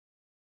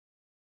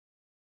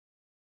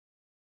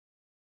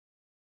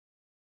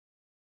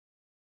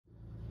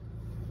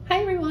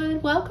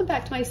and welcome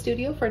back to my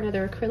studio for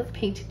another acrylic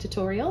painting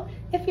tutorial.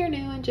 If you're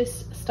new and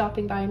just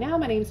stopping by now,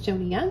 my name is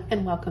Joni Young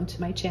and welcome to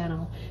my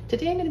channel.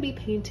 Today I'm going to be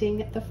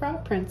painting the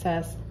Frog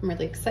Princess. I'm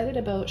really excited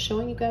about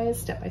showing you guys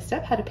step by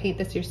step how to paint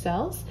this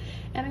yourselves.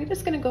 And I'm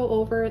just going to go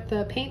over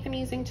the paint I'm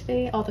using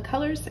today, all the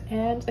colors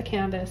and the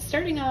canvas.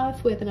 Starting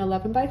off with an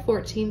 11 by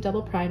 14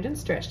 double primed and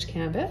stretched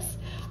canvas.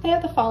 I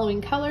have the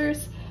following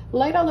colors: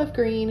 light olive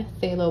green,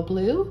 phthalo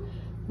blue,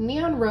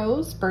 neon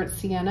rose, burnt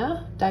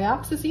sienna,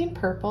 dioxazine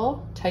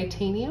purple,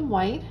 titanium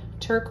white,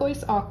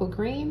 turquoise aqua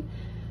green,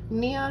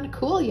 neon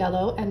cool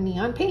yellow, and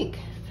neon pink.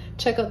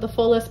 Check out the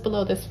full list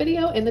below this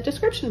video in the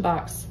description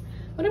box.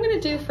 What I'm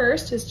going to do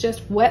first is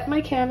just wet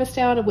my canvas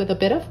down with a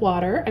bit of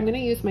water. I'm going to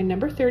use my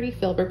number 30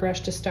 Filbert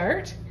brush to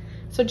start.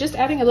 So just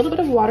adding a little bit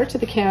of water to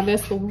the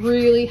canvas will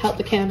really help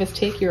the canvas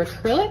take your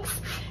acrylics,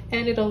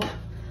 and it'll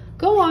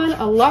go on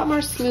a lot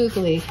more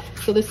smoothly.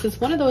 So this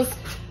is one of those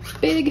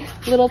big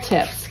little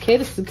tips. Okay,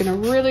 this is going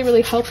to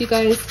really help you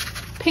guys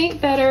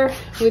paint better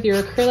with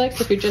your acrylics.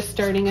 If you're just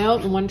starting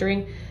out and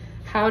wondering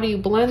how do you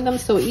blend them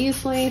so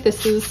easily,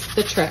 this is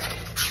the trick.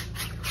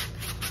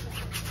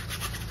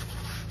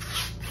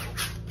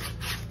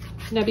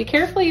 Now be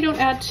careful you don't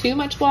add too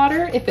much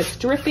water. If it's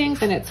dripping,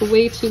 then it's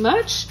way too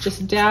much.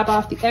 Just dab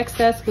off the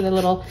excess with a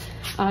little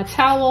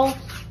towel,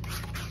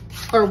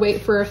 or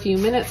wait for a few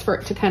minutes for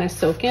it to kind of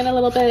soak in a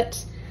little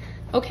bit.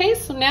 Okay,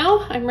 so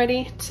now I'm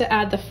ready to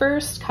add the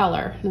first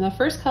color. And the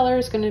first color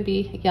is going to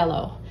be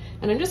yellow.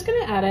 And I'm just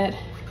going to add it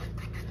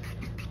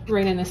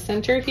right in the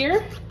center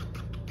here.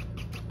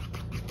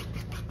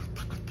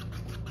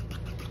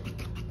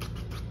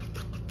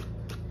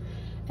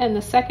 And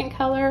the second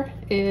color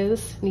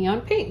is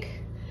neon pink.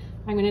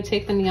 I'm going to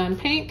take the neon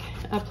pink,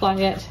 apply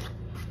it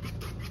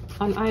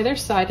on either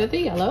side of the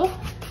yellow.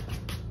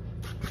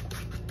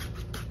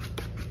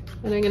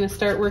 And I'm going to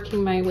start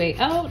working my way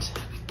out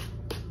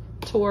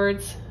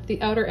towards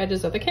the outer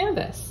edges of the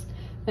canvas.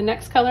 The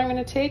next color I'm going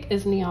to take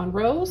is neon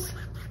rose.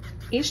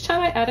 Each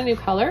time I add a new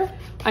color,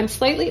 I'm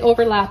slightly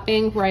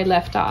overlapping where I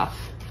left off.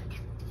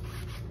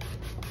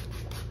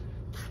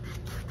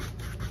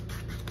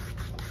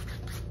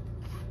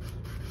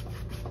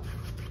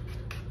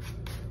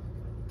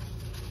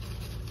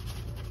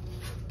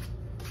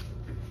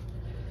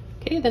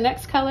 Okay, the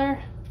next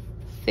color,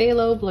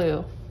 phthalo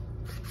blue.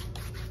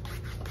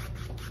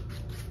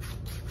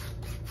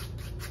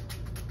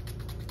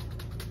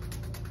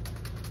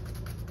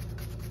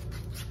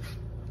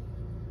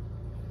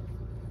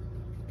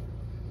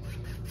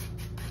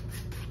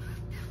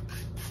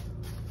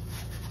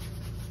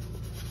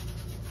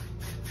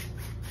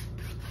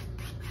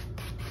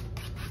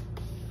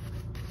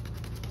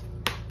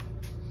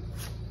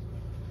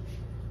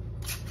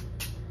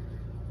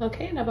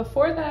 Okay, now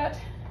before that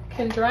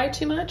can dry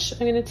too much, I'm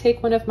going to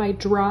take one of my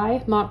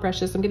dry mop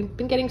brushes. I've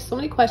been getting so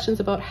many questions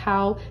about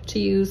how to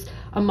use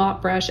a mop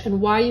brush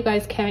and why you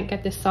guys can't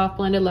get this soft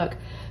blended look.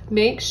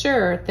 Make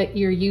sure that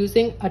you're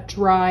using a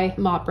dry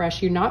mop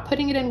brush. You're not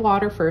putting it in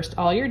water first.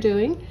 All you're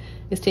doing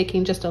is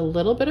taking just a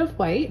little bit of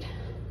white,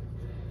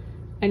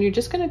 and you're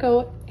just going to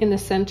go in the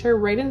center,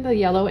 right in the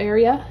yellow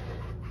area,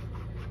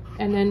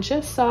 and then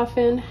just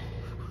soften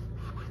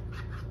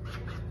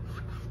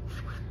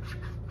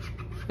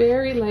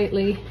very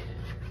lightly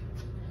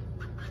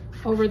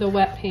over the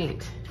wet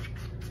paint.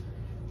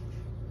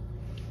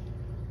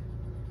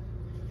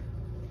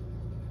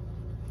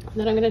 And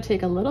then I'm going to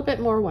take a little bit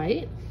more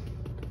white.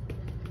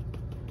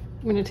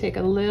 I'm going to take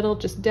a little,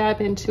 just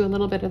dab into a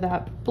little bit of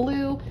that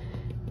blue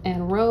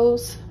and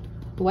rose,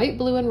 white,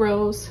 blue, and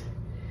rose,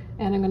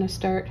 and I'm going to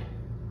start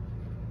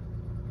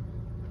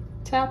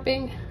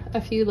tapping a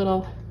few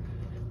little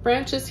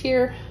branches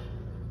here.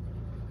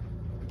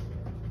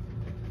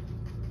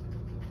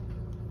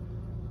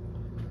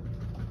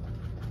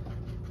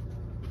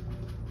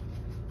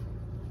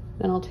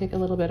 Then I'll take a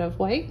little bit of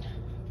white.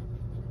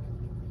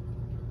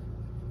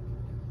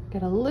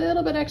 Get a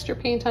little bit extra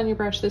paint on your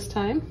brush this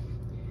time.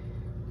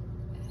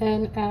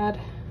 And add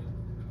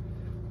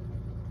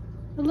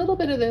a little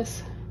bit of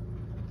this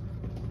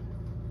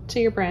to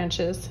your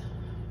branches.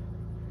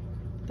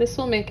 This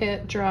will make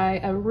it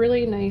dry a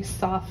really nice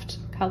soft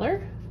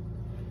color.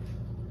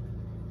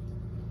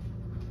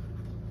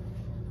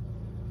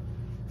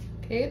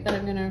 Okay, then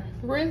I'm gonna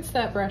rinse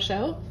that brush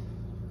out.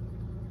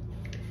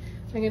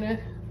 I'm gonna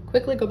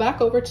quickly go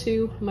back over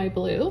to my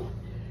blue,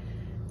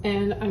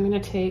 and I'm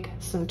going to take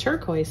some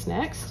turquoise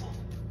next.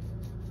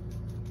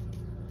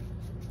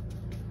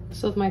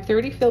 So my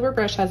 30 Filbert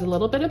brush has a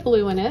little bit of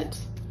blue in it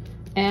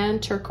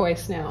and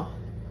turquoise now.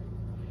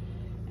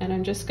 And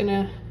I'm just going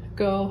to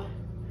go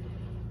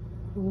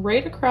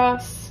right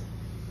across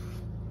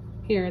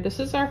here. This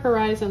is our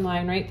horizon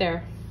line right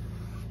there.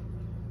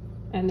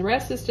 And the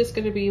rest is just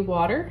going to be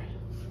water.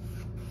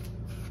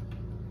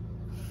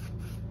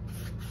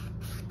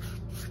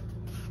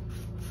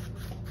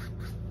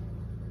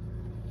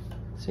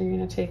 So you're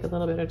going to take a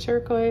little bit of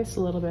turquoise, a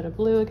little bit of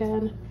blue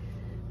again,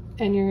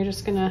 and you're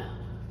just going to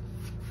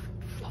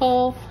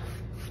pull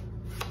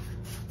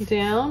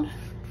down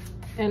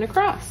and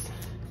across.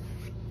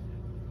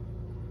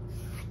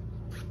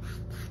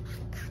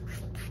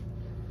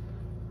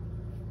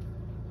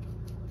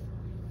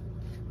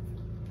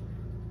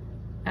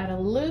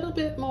 little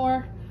bit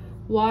more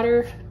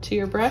water to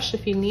your brush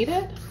if you need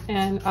it,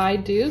 and I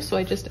do, so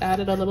I just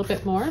added a little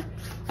bit more.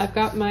 I've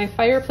got my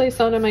fireplace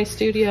on in my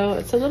studio.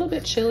 It's a little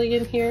bit chilly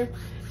in here,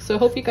 so I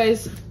hope you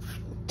guys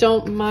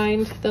don't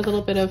mind the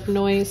little bit of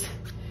noise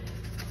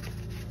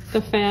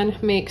the fan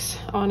makes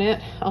on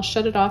it. I'll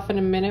shut it off in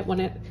a minute when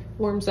it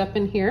warms up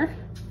in here.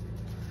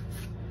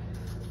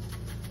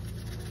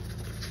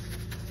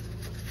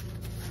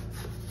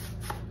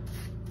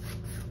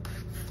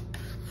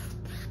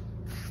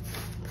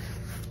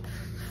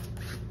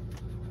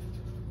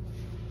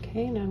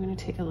 Okay, now I'm going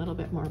to take a little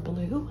bit more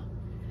blue,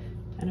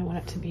 and I want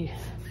it to be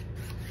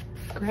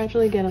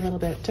gradually get a little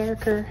bit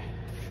darker.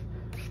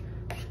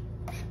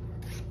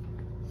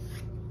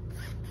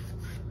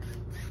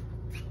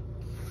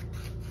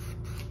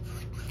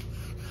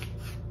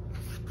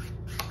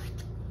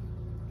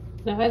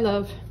 Now I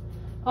love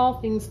all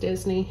things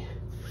Disney,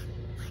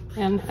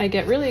 and I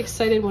get really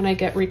excited when I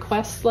get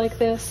requests like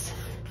this.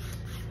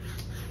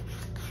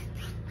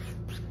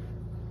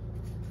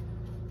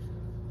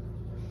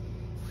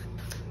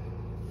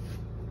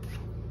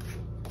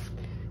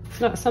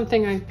 Not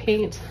something I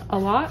paint a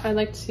lot. I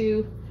like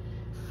to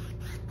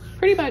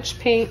pretty much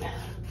paint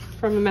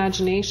from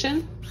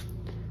imagination,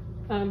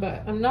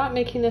 but I'm not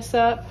making this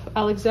up.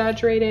 I'll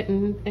exaggerate it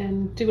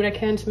and do what I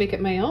can to make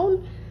it my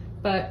own,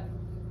 but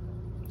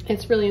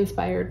it's really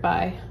inspired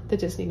by the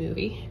Disney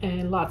movie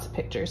and lots of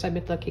pictures I've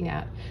been looking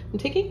at. I'm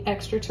taking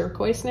extra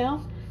turquoise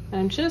now, and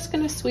I'm just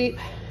gonna sweep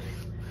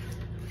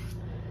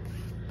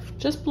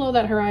just below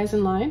that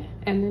horizon line,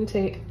 and then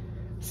take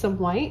some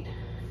white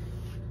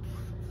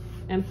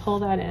and pull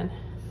that in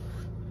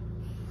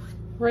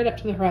right up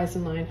to the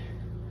horizon line.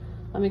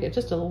 Let me get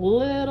just a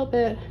little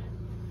bit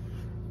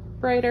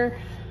brighter.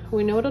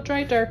 We know it'll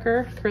dry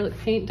darker, acrylic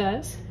paint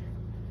does.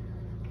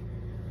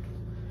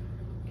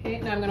 Okay,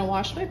 now I'm gonna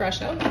wash my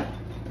brush out.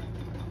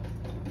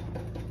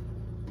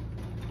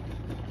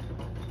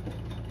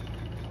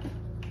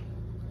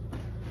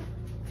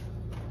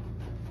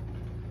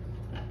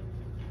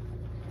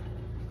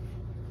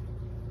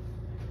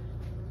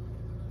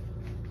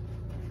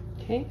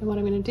 Okay, and what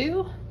I'm going to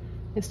do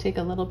is take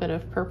a little bit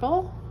of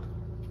purple,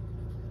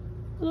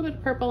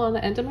 on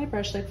the end of my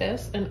brush like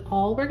this, and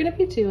all we're going to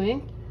be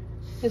doing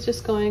is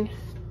just going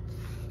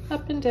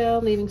up and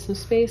down, leaving some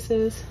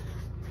spaces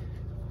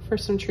for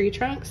some tree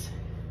trunks.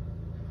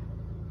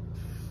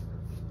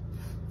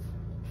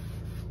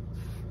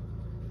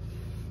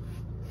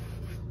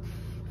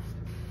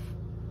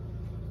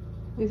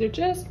 These are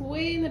just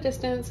way in the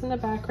distance in the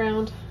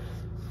background.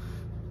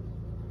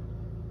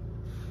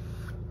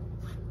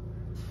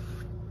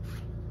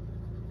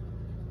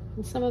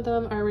 And some of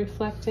them are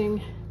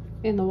reflecting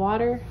in the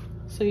water,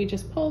 so you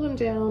just pull them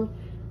down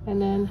and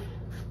then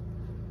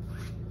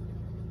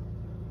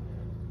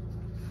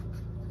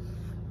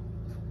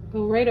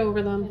go right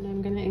over them. And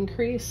I'm going to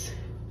increase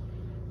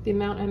the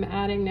amount I'm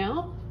adding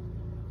now.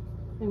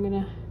 I'm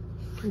going to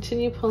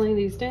continue pulling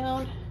these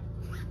down,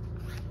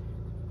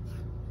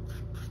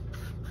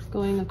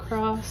 going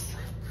across,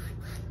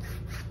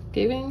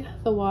 giving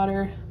the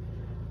water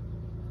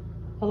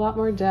a lot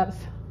more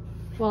depth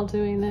while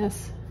doing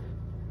this,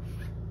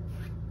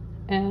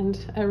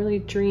 and a really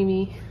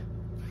dreamy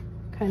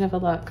kind of a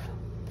look.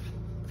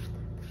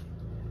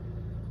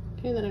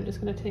 Okay, then I'm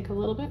just going to take a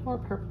little bit more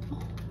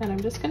purple, and I'm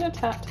just going to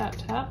tap, tap,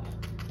 tap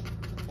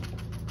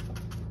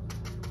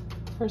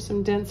for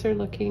some denser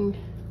looking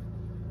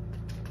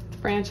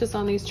branches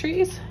on these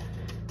trees.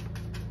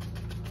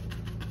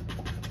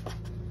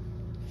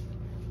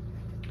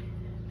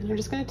 And I'm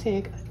just going to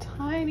take a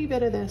tiny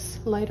bit of this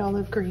light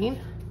olive green,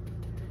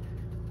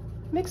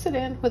 mix it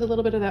in with a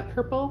little bit of that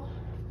purple.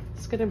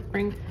 It's going to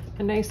bring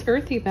a nice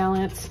earthy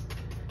balance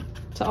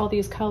to all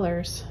these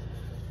colors.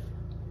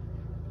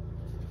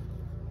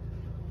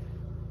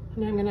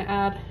 And I'm going to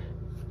add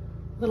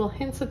little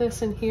hints of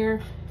this in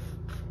here.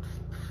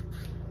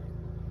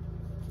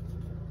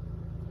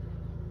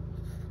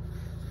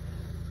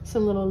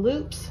 Some little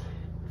loops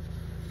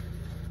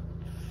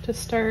to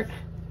start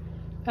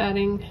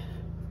adding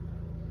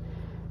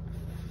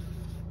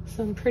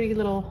some pretty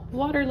little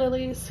water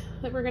lilies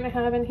that we're going to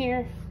have in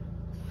here.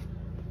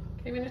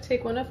 I'm going to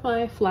take one of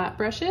my flat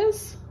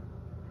brushes,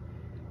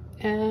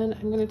 and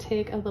I'm going to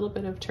take a little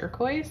bit of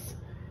turquoise,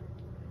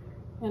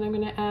 and I'm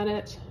going to add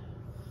it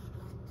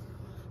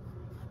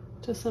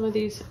to some of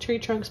these tree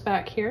trunks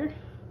back here.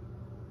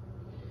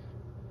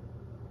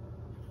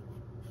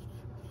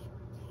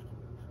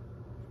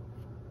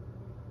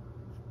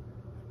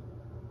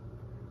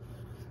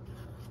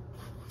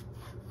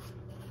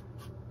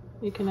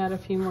 You can add a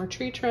few more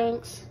tree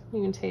trunks.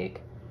 You can take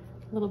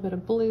a little bit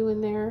of blue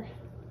in there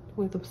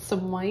with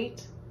some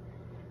white.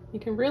 You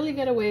can really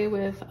get away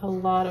with a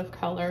lot of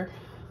color,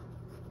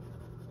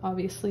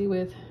 obviously,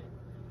 with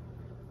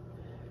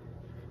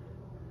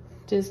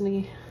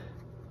Disney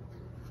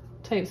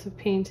types of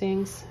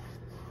paintings.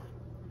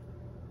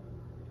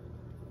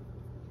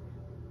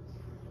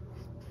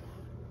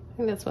 I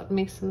think that's what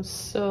makes them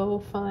so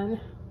fun.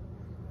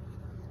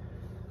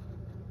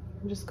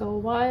 Just go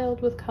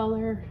wild with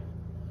color.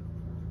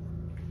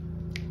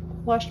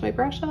 washed my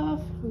brush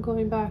off, I'm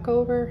going back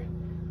over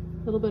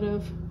a little bit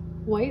of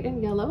white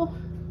and yellow,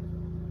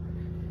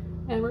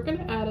 and we're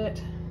gonna add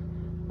it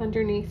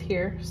underneath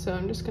here. So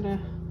I'm just gonna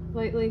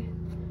lightly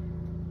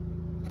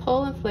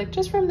pull and flick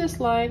just from this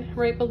line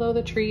right below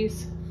the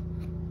trees.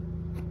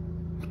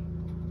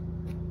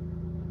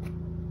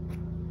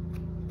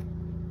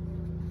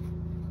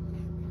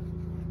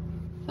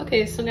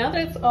 Okay, so now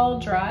that it's all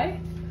dry,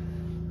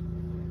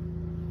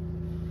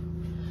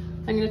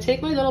 I'm going to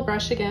take my little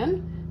brush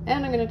again,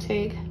 and I'm going to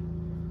take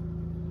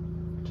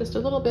just a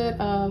little bit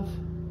of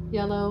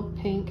yellow,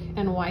 pink,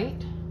 and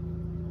white.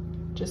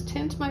 Just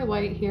tint my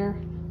white here.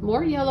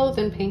 More yellow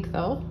than pink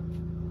though.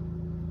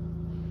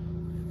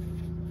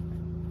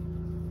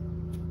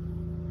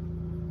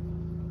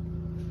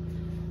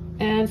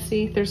 And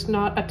see, there's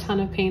not a ton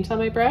of paint on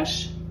my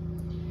brush.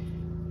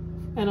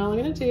 And all I'm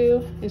going to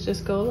do is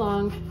just go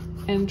along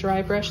and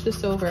dry brush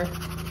this over.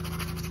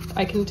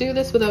 I can do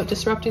this without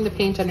disrupting the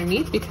paint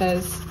underneath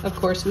because of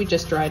course we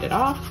just dried it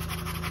off.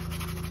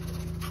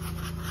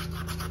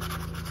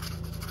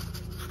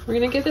 We're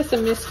gonna give this a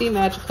misty,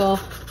 magical,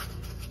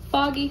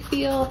 foggy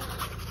feel.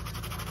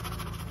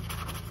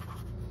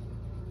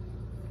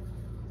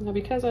 Now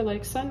because I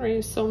like sun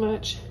rays so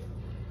much,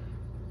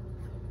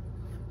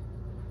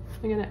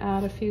 I'm gonna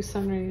add a few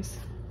sun rays.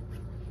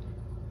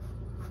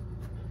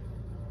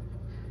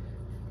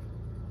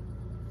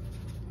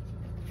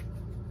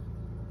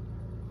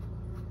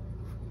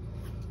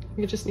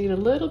 You just need a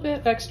little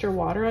bit extra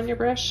water on your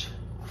brush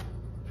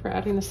for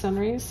adding the sun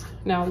rays.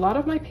 Now, a lot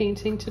of my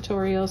painting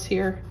tutorials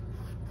here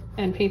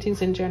and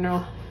paintings in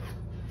general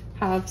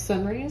have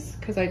sun rays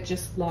because I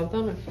just love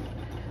them.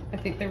 I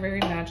think they're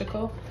very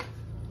magical.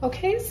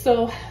 Okay,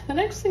 so the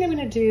next thing I'm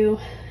going to do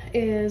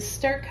is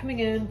start coming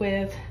in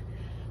with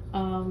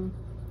some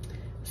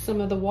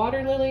of the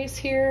water lilies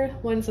here,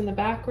 ones in the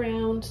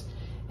background.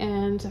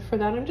 And for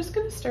that, I'm just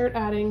going to start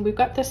adding, we've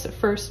got this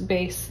first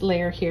base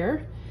layer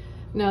here.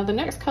 Now the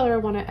next color I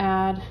want to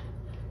add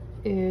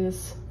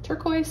is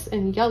turquoise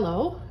and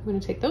yellow. I'm going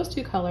to take those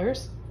two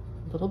colors,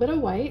 a little bit of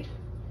white,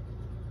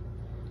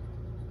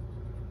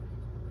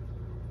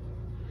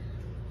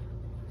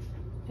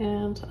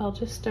 and I'll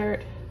just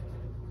start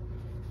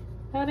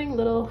adding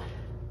little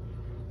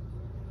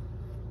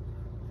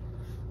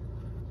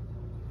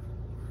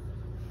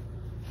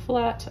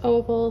flat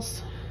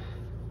ovals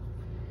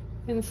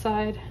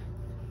inside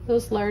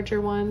those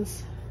larger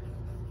ones.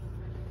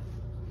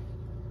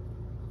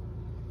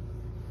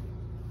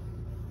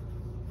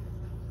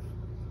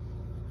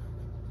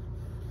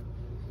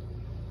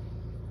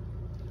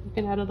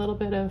 You can add a little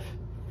bit of,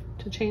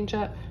 to change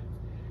up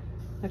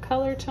the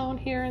color tone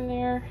here and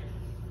there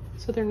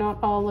so they're not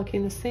all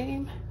looking the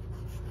same.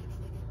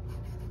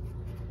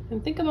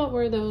 And think about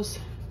where those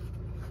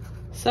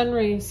sun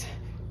rays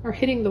are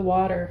hitting the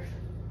water.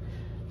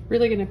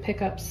 Really going to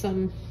pick up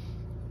some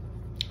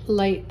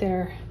light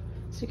there.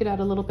 So you could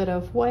add a little bit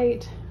of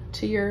white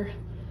to your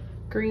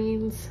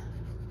greens,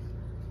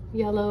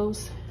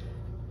 yellows.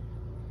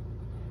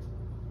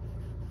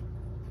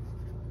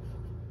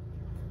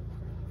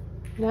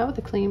 Now with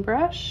a clean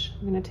brush,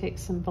 I'm going to take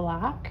some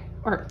black,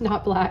 or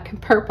not black,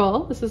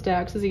 purple. This is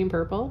Dioxazine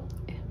purple.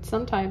 It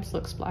sometimes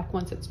looks black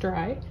once it's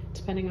dry,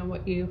 depending on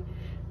what you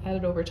add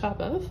it over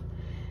top of.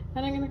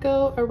 And I'm going to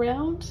go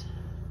around,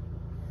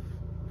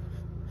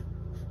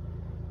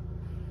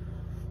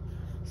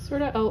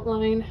 sort of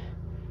outline.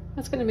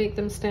 That's going to make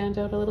them stand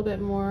out a little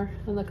bit more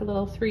and look a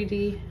little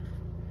 3D.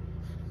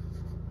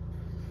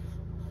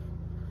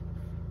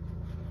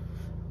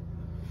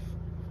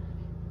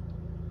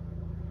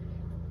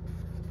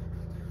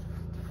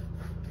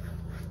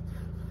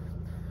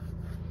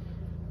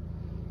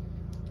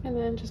 And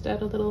then just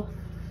add a little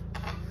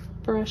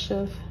brush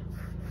of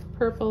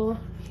purple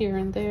here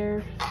and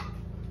there.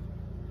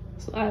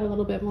 So add a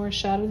little bit more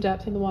shadow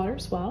depth in the water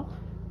as well.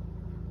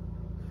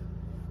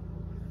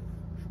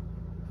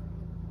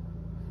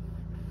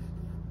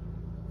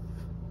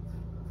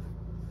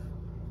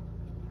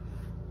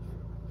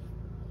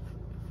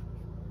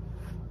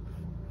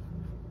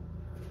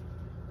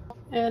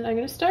 And I'm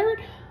going to start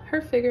her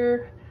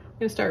figure.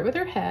 I'm going to start with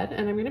her head,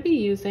 and I'm going to be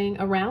using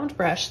a round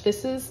brush.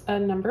 This is a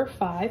number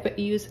 5, but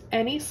use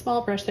any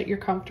small brush that you're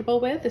comfortable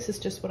with. This is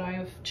just what I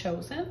have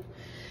chosen.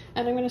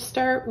 And I'm going to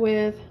start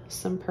with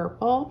some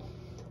purple,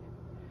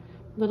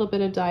 a little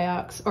bit of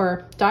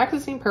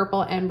Dioxazine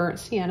purple and burnt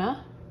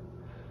sienna.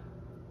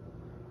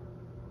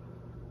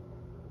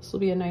 This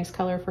will be a nice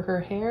color for her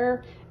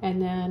hair,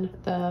 and then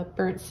the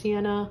burnt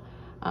sienna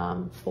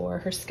for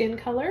her skin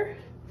color.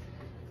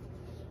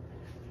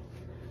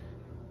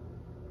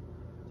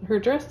 Her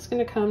dress is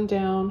going to come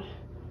down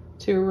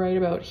to right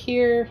about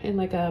here in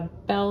like a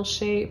bell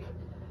shape,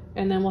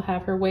 and then we'll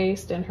have her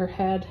waist and her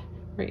head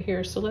right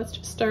here. So let's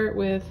just start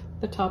with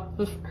the top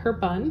of her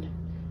bun.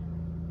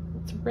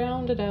 Let's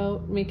round it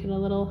out, make it a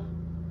little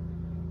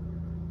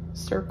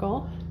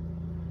circle,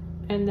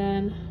 and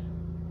then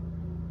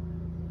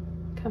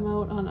come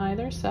out on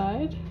either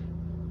side.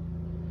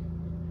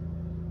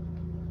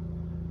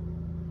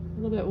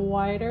 A little bit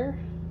wider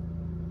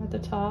at the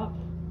top.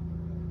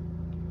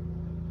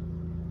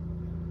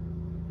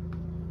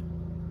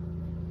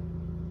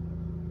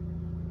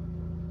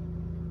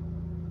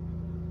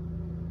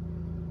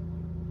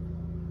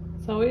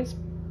 always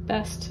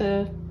best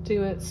to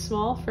do it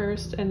small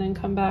first and then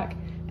come back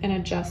and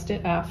adjust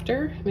it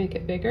after, make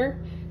it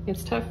bigger.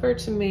 It's tougher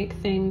to make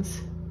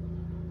things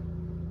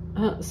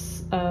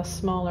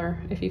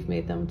smaller if you've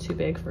made them too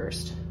big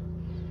first.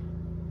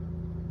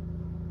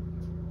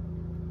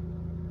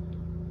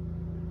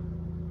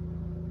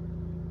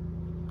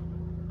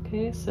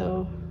 Okay,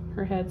 so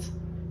her it's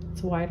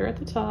wider at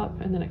the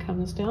top and then it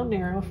comes down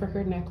narrow for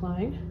her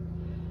neckline.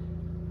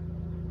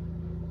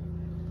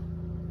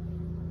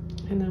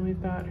 And then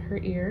we've got her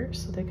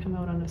ears, so they come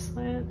out on a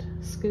slant,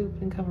 scoop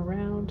and come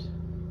around.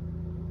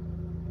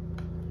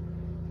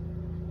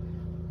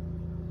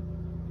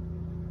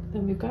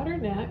 Then we've got her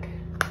neck,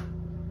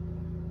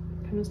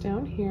 comes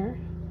down here.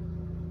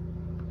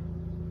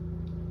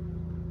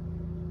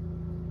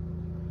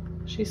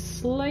 She's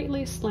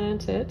slightly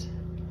slanted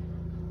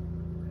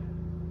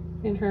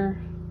in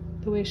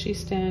the way she's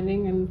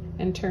standing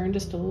and turned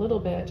just a little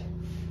bit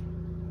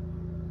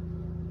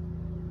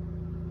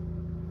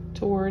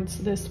towards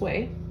this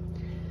way.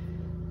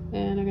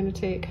 And I'm going to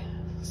take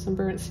some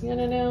burnt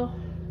sienna now,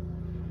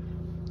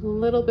 a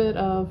little bit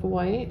of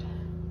white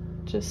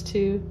just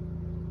to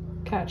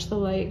catch the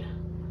light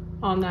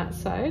on that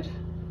side.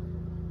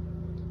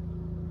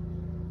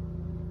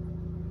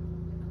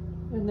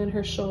 And then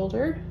her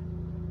shoulder,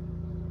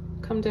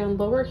 come down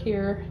lower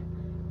here,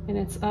 and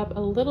it's up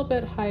a little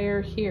bit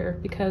higher here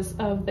because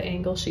of the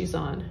angle she's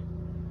on.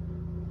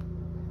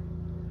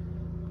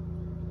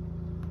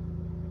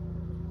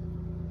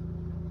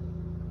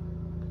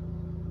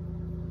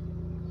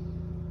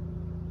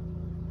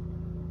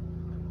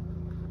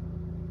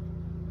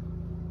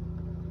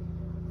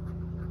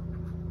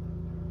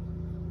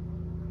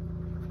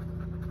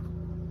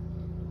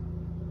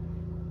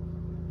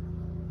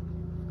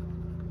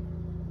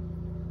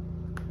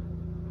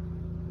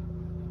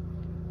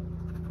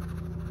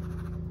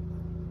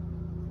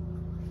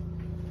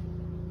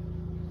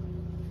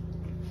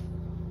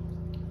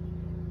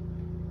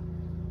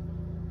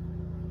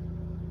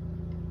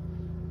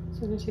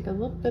 So I'm going to take a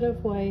little bit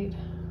of white,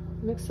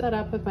 mix that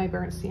up with my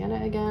burnt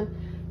sienna again.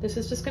 This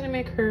is just going to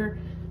make her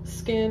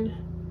skin,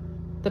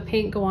 the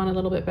paint go on a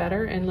little bit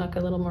better and look a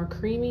little more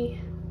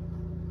creamy,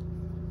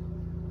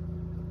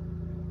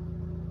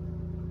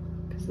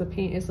 because the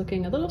paint is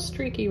looking a little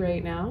streaky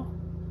right now.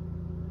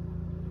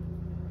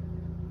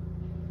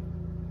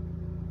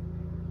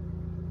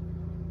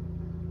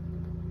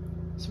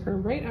 So her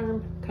right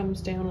arm comes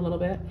down a little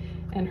bit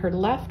and her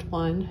left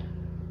one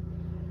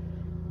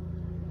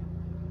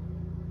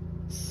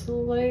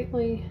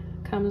slightly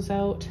comes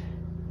out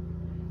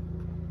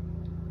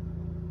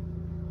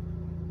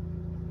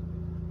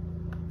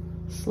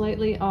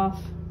slightly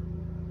off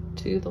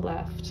to the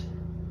left.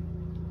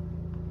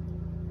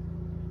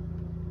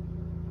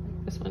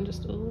 This one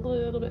just a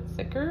little bit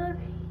thicker.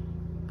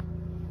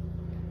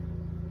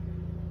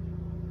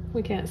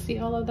 We can't see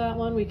all of that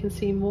one. We can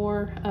see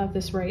more of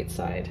this right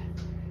side.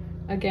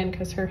 Again,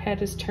 because her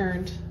head is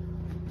turned.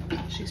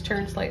 She's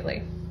turned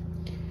slightly.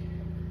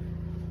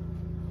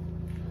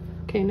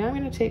 Okay, now I'm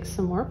going to take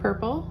some more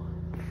purple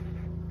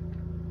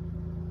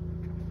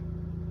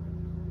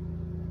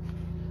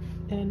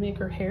and make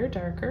her hair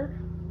darker.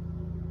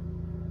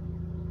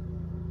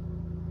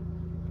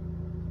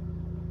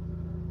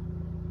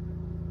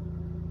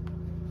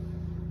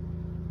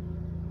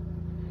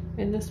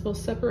 And this will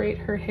separate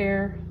her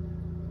hair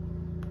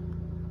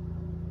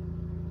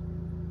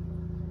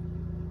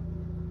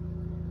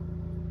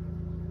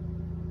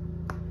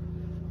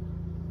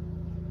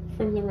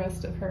from the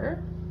rest of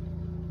her.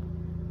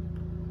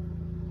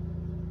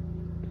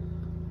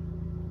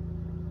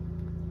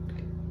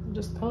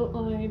 Just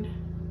outline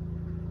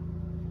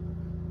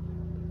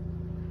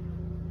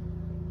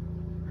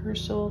her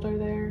shoulder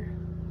there.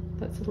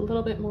 That's a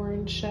little bit more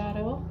in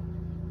shadow.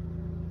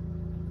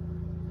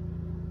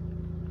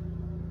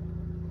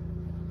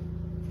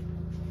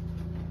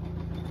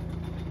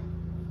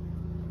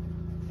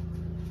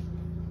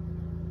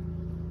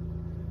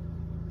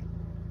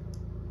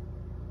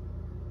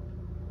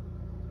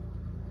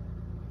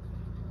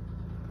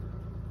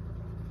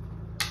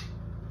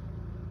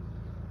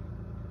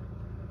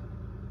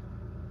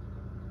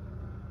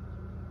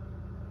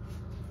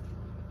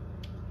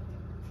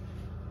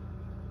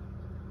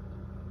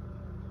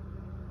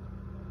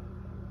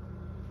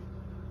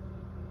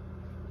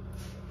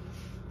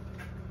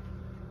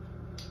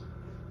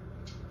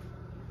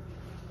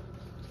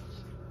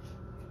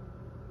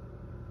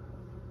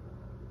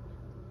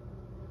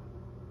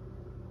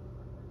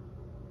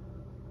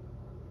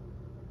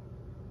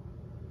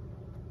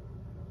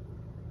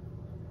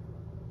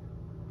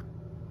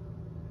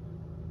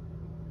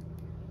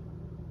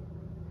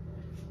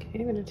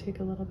 Okay, I'm going to take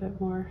a little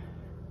bit more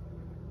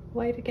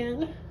white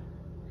again,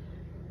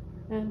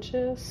 and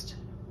just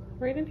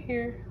right in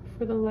here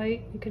for the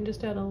light, you can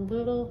just add a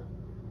little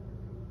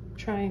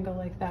triangle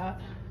like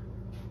that.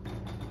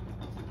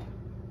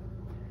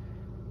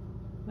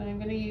 Then I'm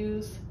going to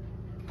use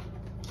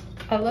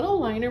a little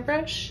liner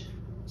brush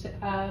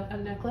to add a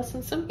necklace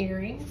and some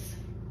earrings.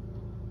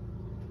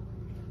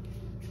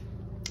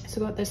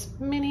 So I got this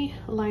mini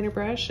liner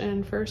brush,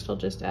 and first I'll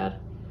just add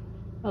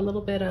a little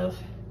bit of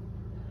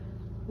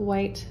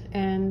white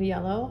and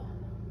yellow.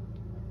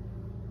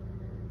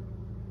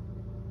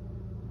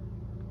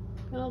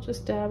 And I'll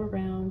just dab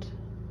around,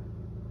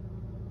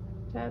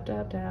 dab,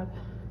 dab, dab.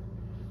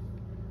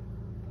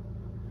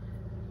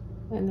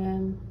 And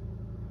then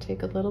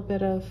take a little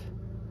bit of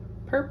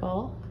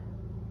purple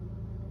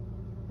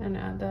and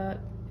add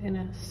that in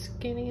a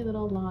skinny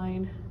little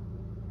line,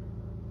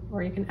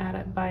 or you can add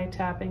it by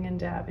tapping and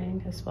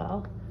dabbing as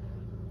well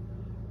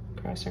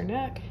across her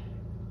neck.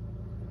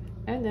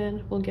 And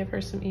then we'll give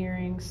her some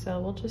earrings, so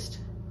we'll just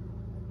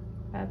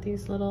add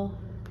these little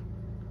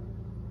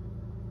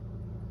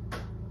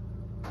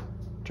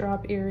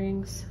drop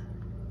earrings.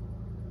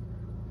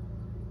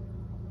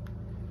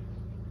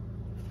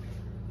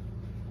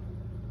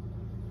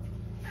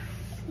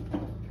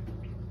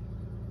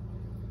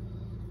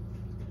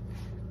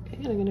 Okay,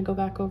 and I'm going to go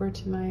back over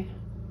to my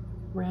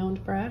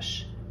round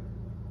brush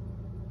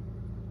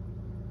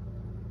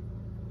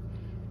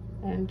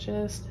and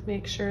just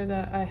make sure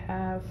that I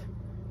have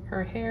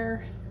her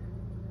hair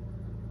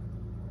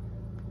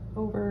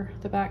over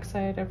the back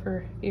side of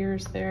her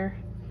ears there.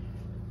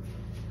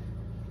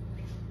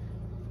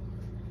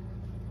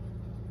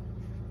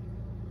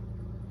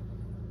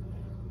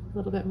 A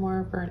little bit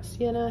more burnt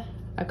sienna.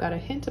 I've got a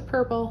hint of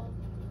purple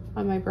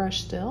on my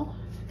brush still,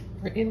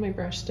 or in my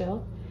brush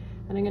still,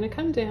 and I'm going to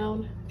come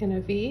down in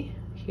a V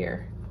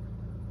here.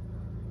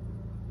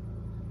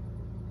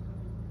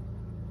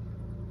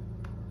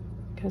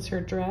 Because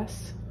her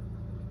dress,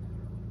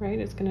 right,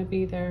 is going to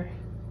be there.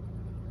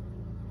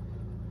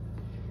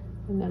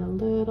 And then a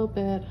little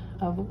bit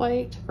of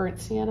white,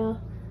 burnt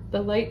sienna.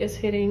 The light is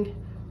hitting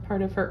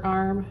part of her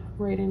arm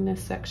right in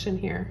this section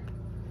here.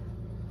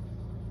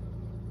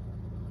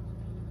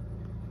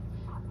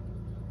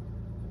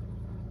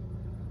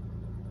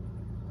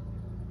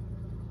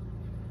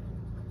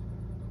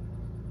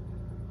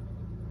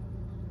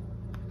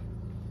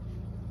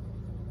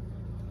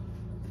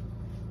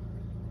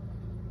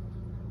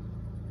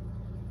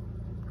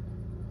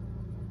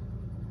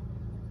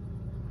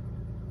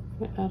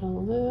 Add a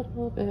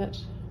little bit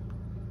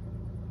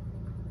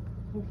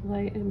of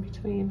light in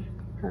between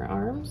her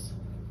arms.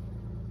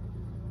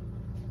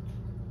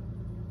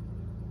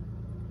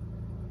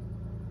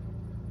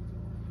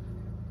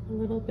 A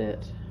little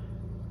bit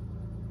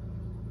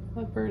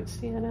of burnt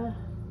sienna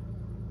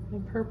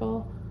and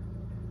purple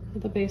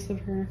at the base of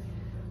her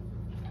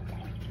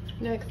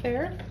neck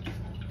there.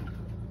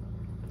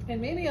 And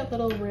maybe a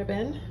little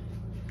ribbon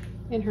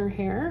in her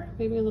hair,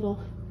 maybe a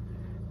little,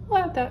 I'll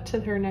add that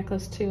to her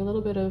necklace too, a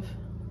little bit of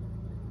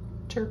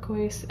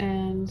turquoise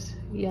and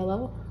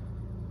yellow.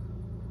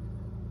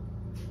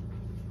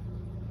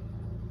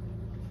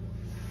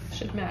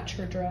 Should match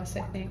her dress,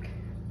 I think.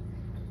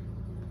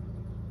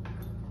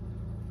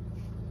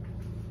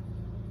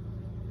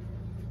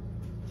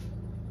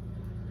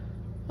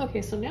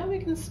 Okay, so now we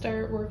can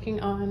start working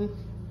on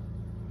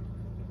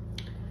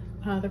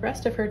the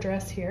rest of her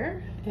dress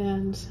here,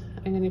 and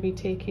I'm going to be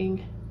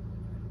taking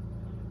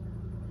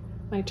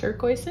my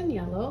turquoise and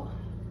yellow.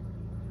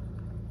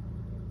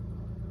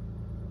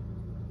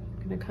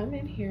 I'm going to come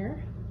in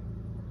here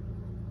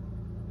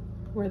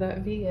where that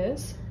V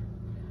is,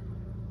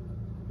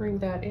 bring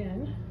that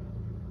in.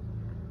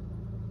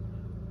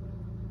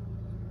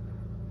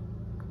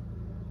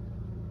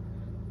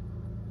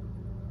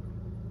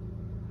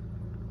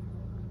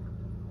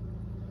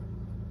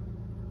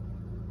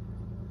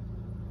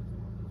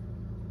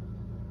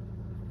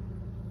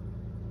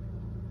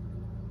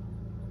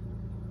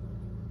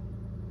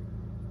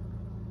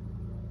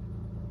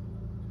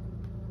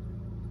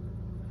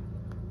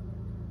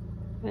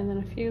 And then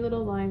a few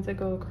little lines that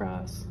go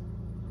across.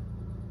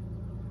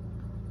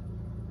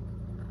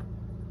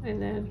 And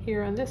then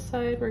here on this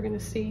side, we're going to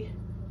see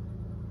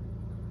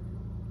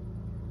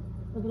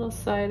a little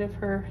side of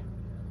her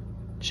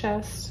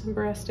chest and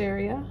breast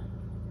area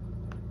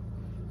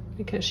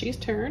because she's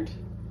turned.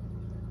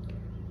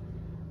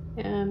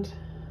 And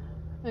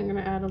I'm going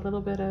to add a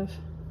little bit of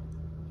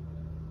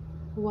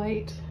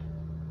white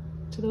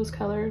to those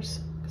colors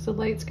because the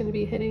light's going to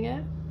be hitting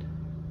it.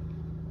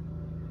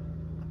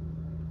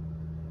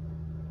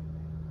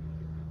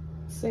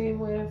 Same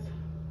with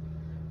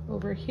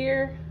over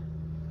here.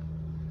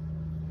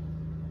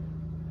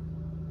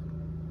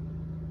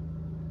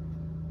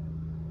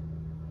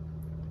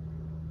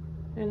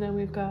 And then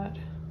we've got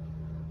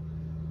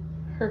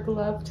her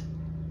gloved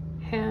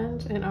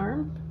hand and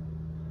arm.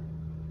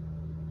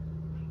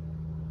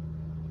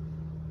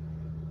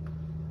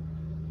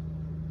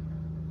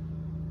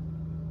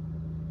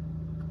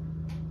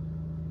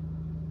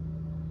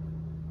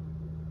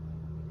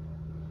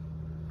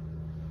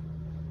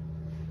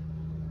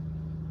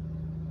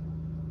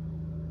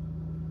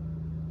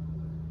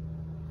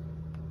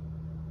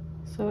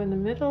 So in the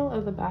middle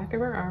of the back of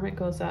her arm, it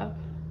goes up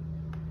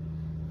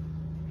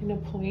in a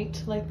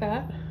point like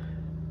that.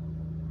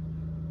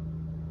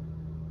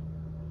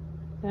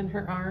 Then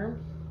her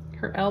arm,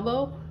 her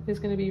elbow is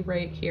going to be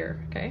right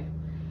here, okay?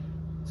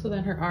 So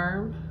then her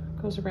arm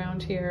goes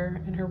around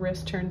here and her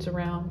wrist turns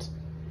around.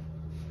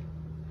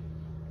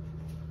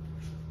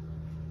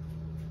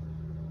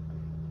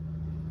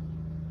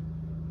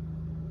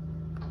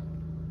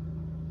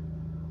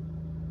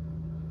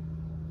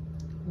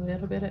 A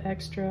little bit of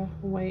extra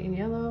white and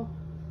yellow.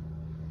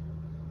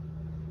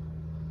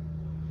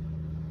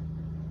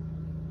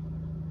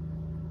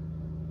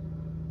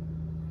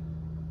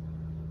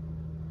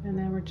 And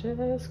then we're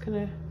just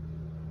gonna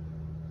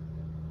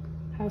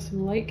have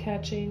some light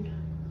catching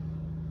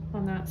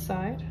on that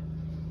side.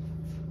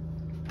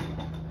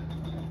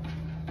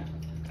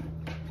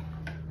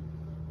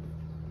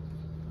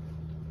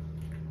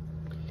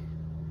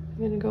 I'm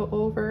gonna go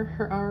over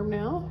her arm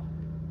now.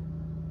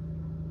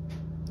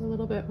 A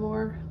little bit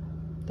more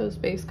those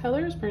base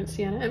colors, burnt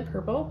sienna and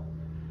purple.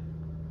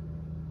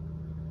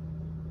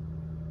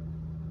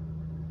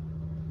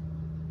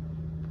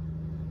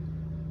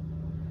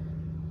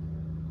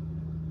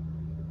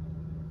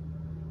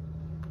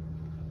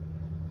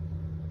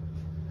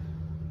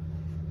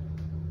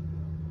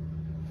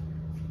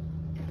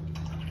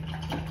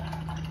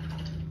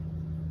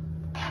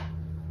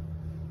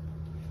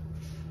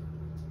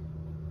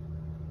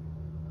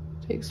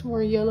 Take some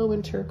more yellow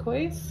and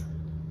turquoise.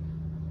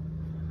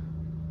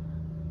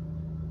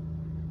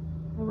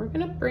 And we're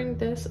gonna bring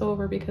this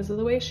over because of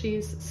the way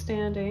she's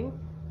standing.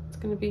 It's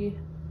gonna be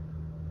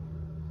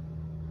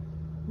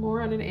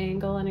more on an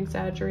angle and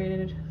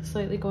exaggerated,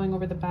 slightly going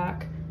over the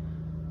back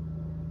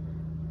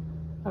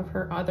of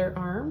her other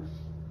arm.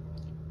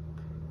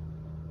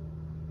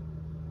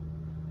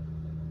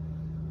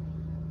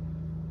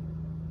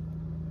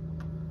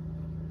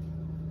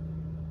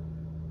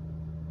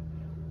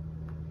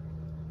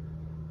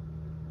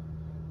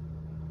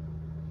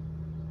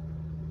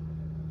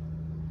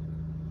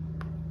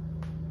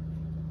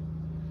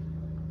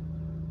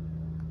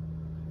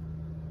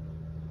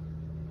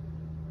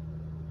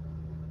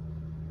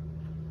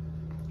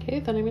 Okay,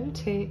 then I'm going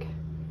to take,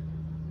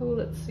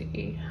 let's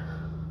see,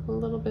 a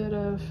little bit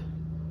of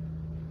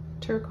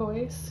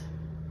turquoise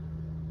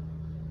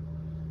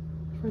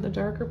for the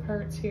darker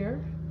parts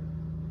here.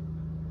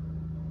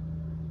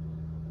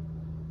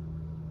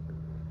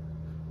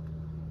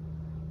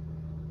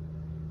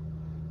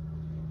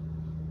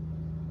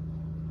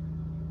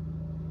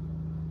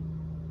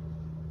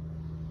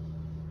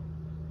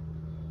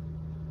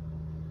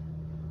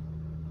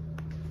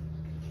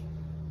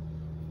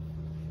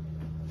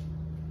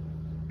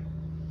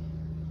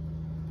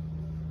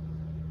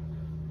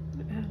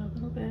 Add a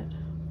little bit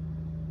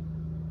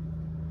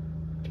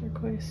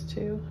turquoise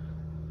to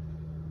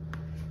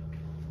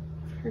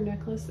her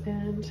necklace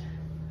and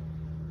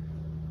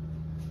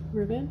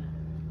ribbon.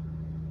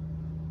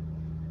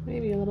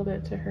 Maybe a little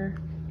bit to her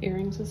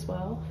earrings as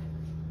well.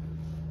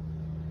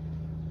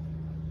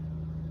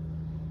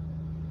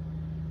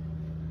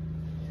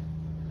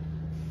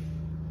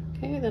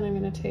 Okay, then I'm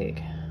going to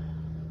take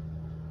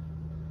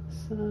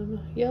some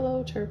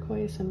yellow,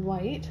 turquoise, and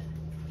white.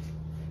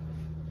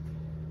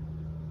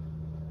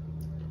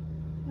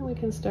 And we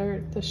can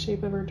start the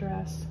shape of her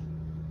dress.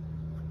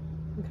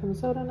 It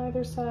comes out on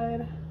either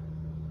side.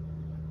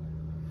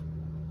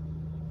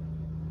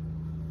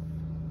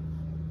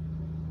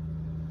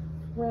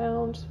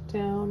 Round,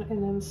 down,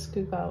 and then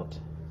scoop out.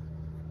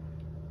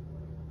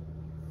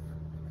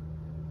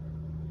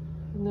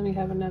 And then we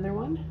have another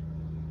one.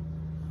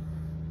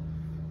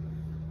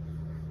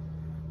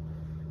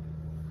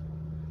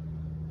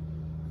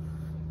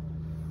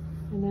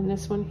 And then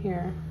this one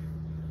here.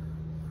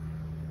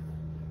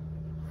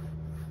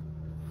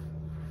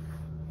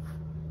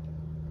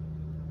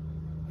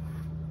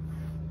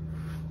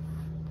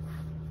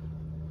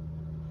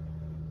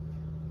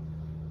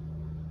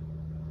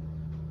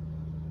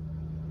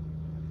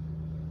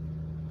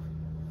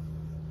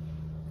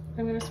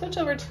 I'm going to switch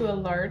over to a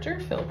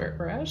larger Filbert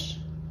brush.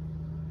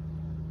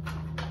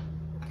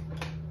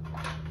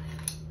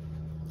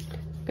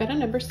 Got a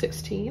number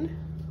 16.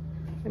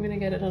 I'm going to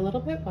get it a little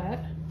bit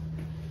wet.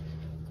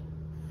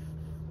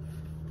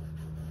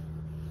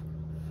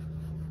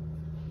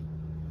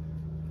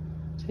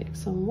 Take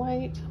some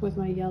white with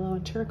my yellow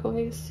and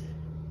turquoise.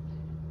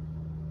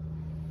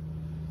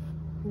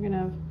 We're going to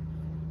have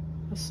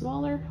a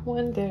smaller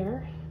one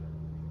there.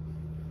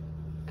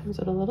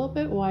 Comes out a little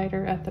bit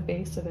wider at the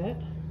base of it.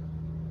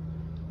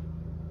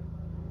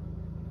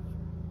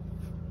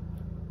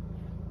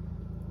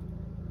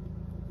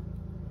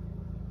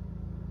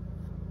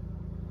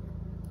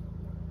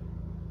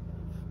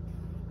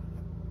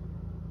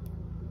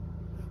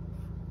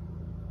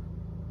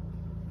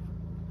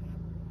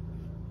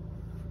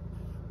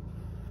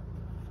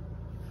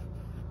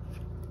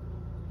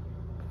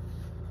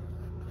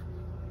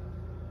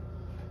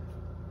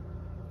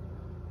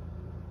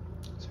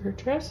 Her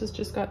dress has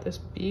just got this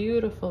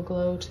beautiful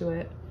glow to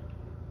it.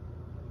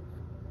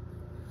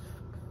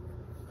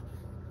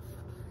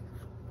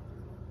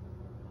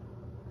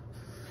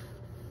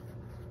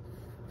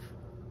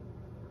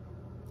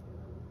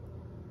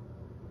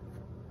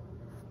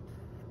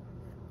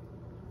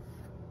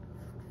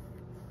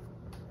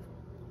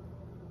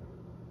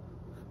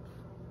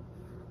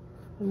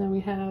 And then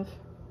we have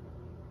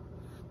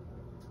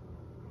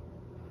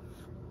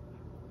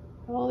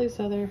all these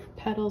other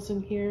petals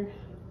in here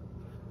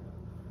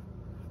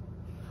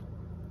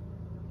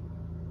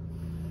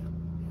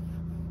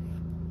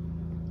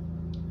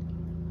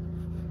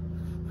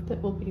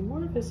that will be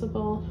more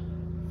visible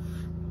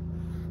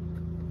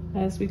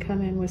as we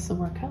come in with some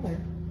more color.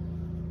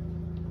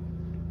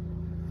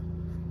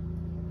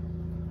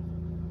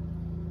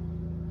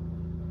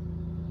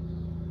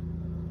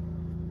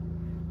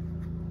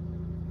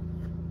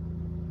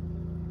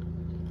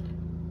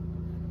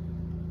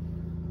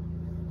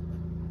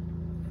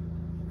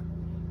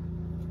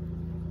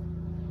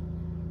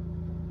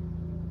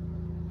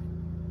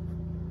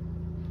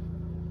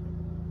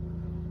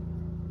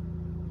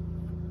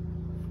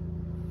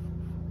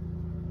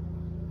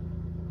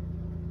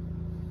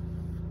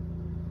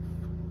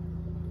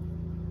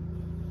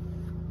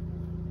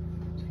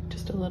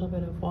 Just a little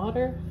bit of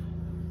water.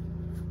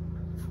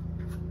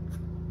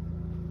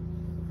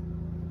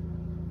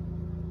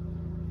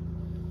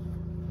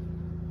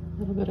 A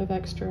little bit of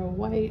extra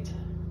white.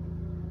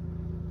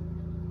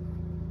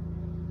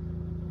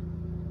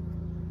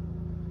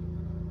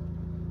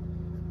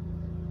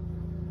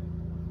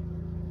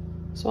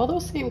 So all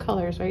those same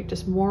colors, right?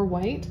 Just more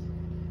white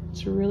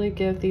to really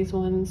give these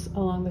ones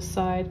along the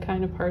side,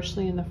 kind of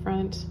partially in the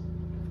front,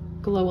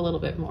 glow a little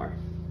bit more.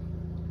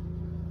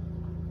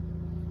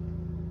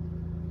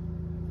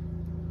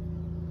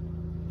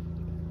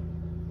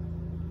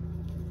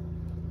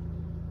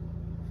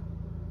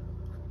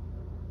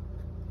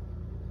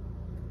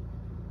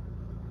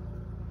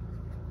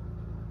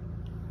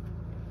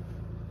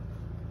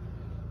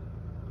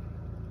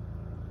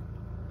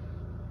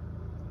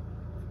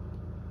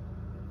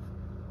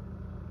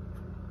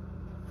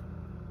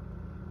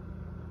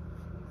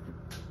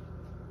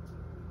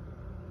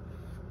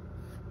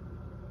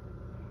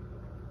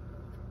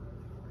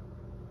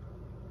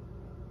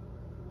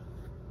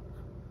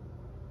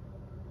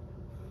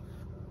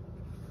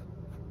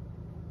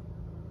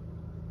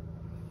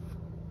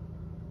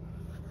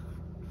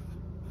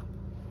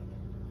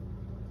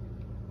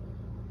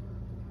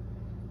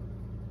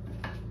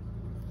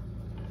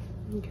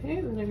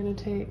 Okay, then I'm going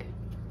to take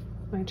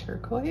my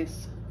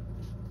turquoise,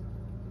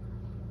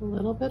 a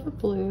little bit of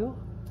blue,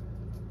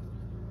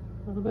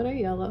 a little bit of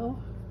yellow,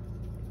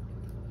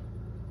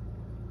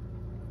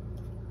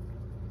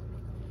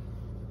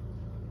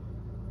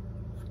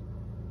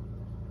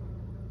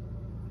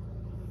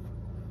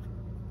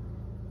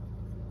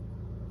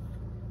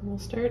 and we'll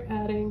start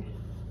adding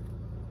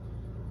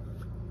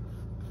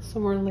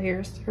some more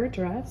layers to her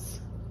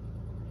dress.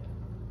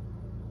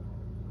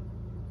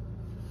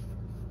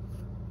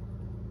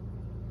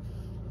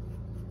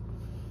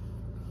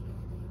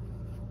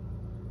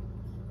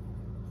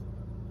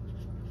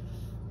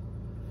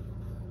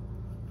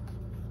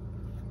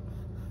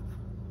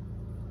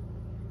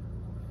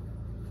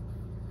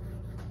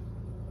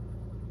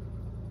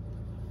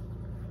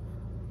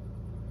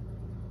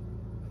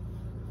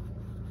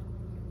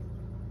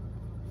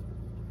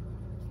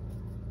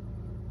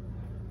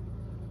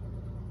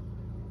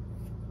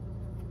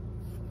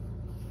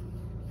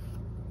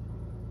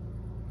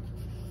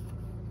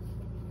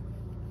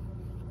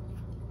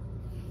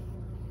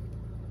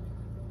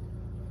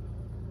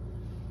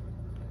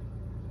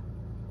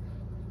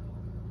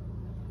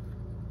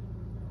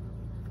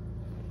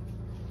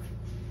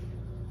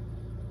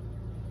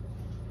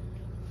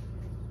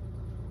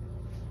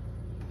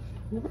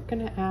 And then we're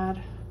going to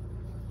add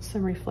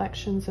some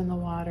reflections in the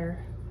water.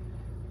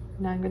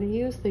 Now I'm going to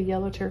use the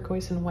yellow,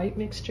 turquoise, and white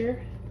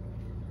mixture,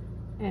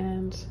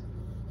 and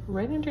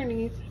right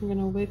underneath I'm going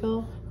to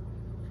wiggle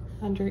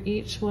under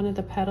each one of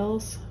the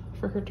petals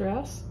for her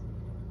dress.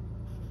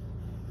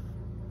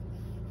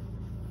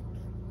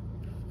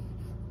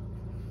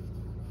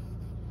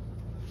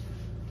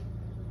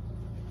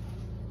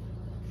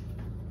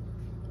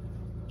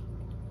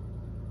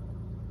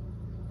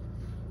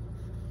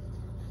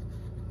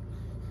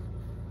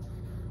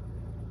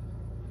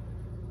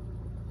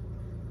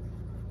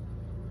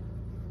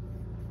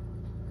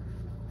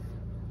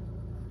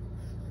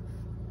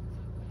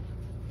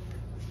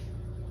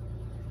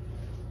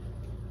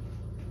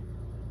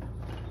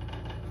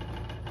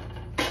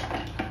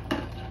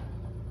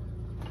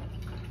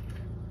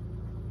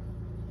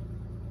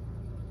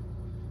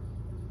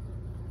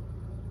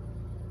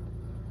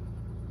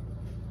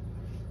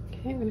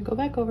 Okay, I'm going to go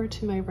back over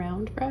to my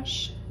round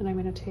brush, and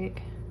I'm going to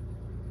take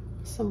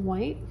some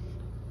white.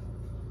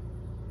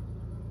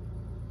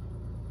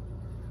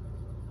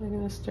 I'm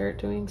going to start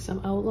doing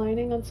some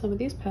outlining on some of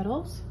these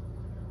petals.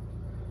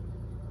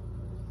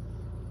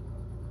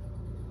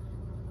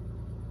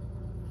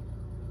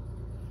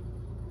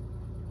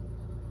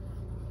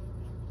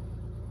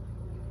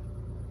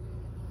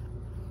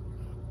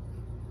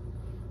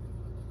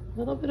 A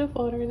little bit of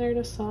water in there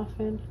to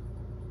soften.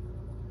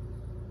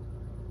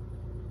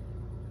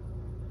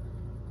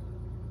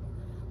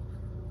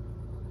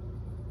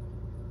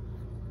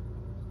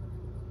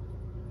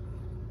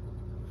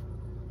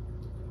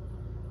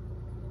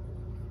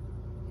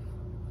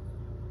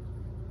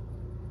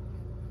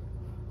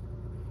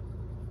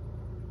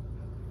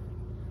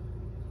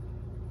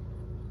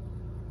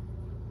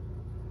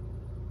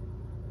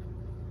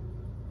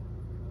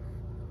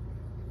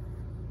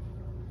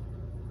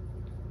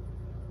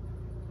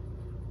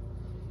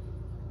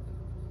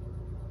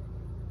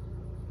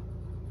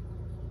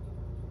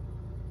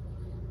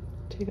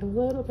 Take a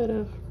little bit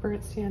of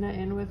burnt sienna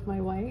in with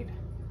my white.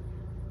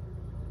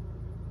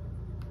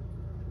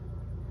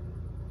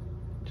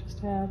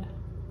 Just add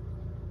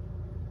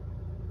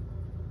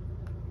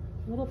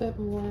a little bit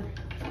more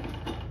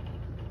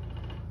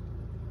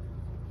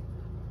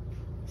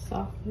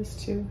softness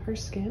to her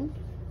skin.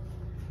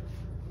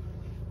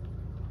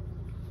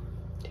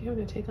 I'm going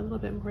to take a little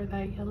bit more of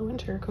that yellow and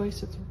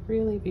turquoise. It's a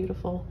really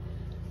beautiful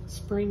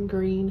spring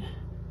green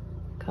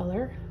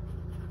color.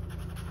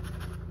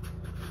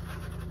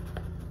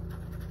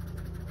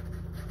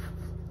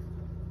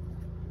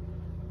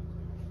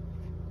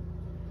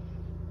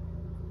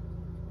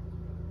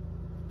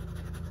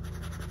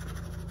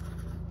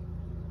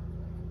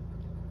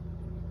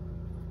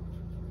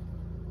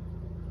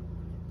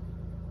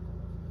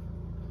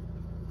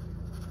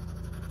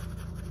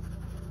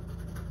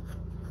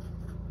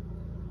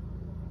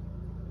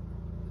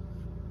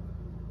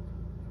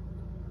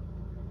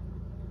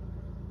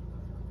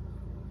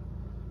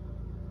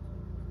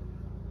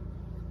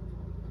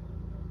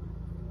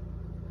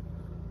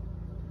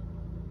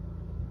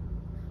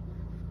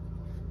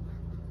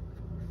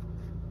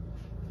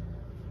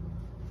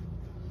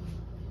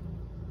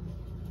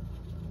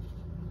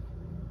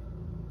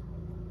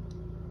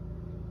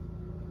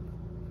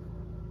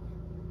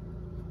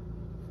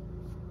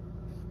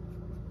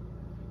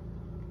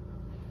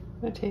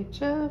 I'm going to take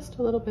just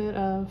a little bit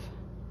of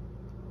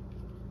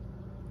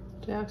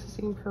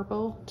Dioxazine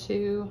purple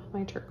to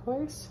my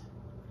turquoise,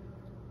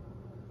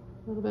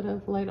 a little bit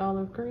of light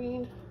olive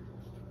green,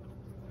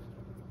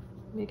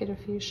 make it a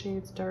few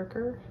shades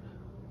darker,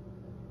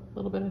 a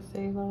little bit of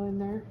phthalo in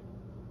there.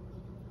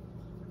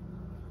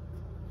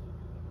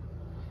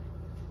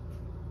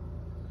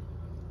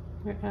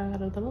 I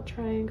add a little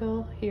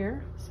triangle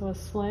here, so a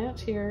slant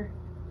here,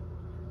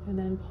 and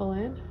then pull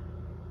in.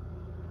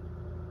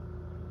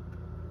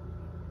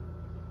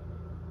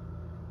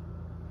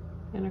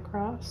 And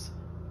across.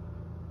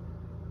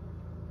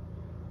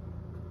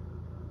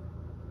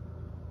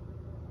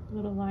 A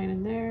little line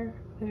in there,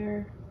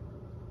 there,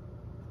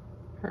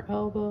 her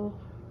elbow.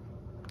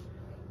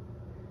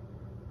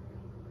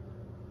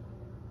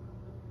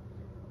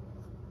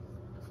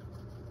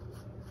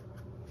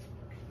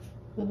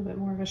 A little bit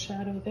more of a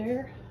shadow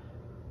there.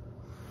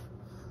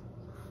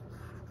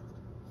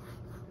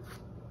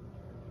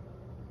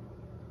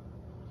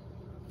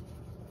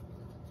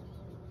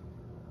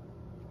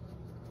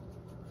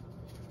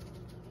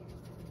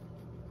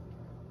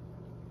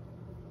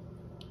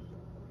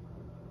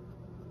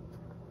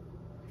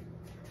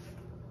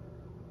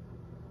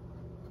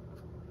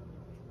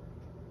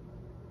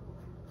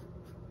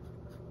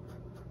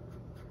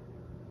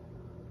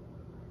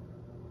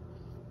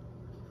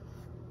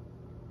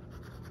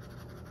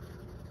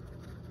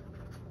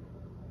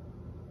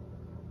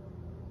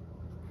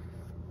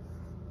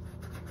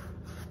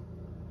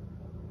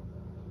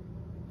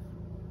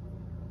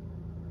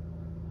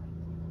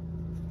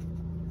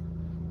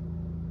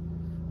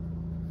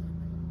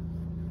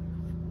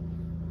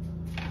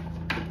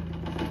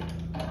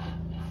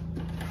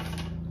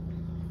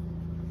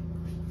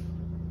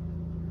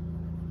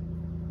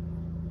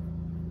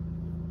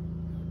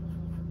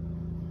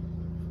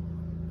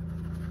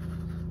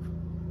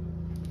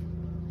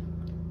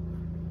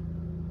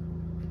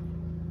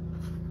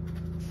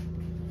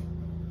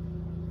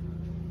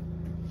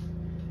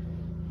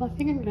 I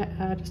think I'm going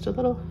to add just a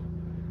little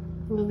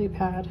lily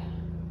pad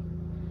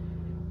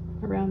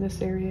around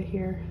this area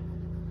here.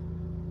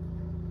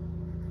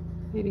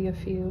 Maybe a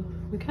few.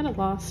 We kind of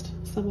lost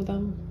some of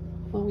them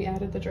when we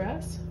added the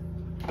dress.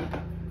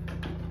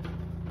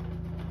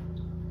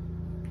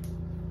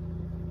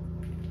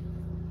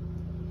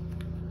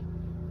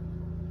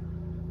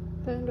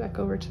 Then back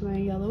over to my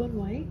yellow and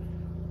white.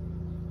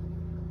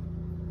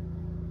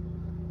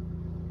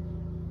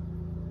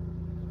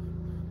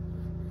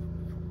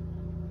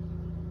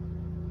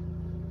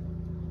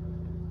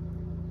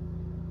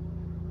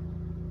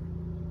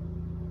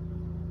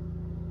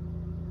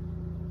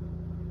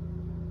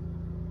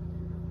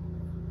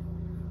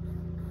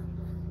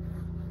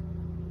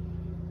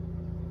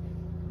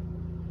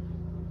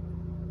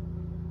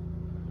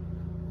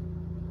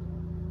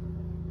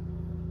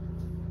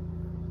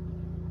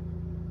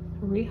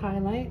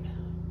 Re-highlight.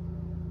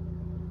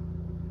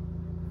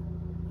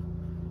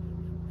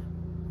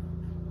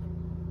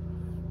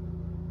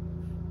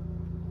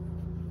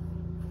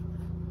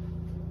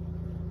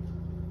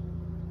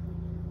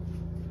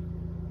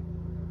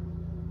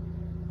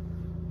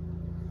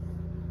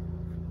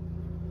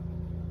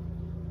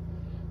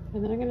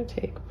 And then I'm going to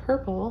take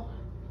purple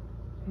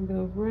and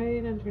go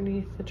right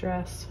underneath the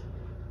dress.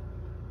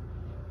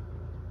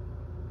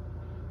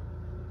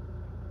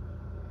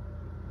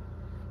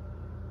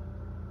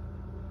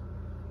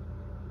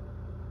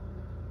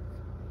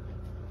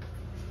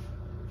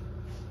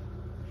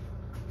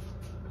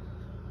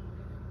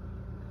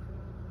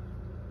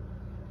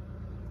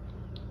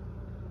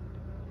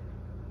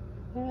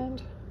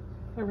 And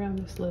around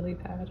this lily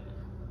pad.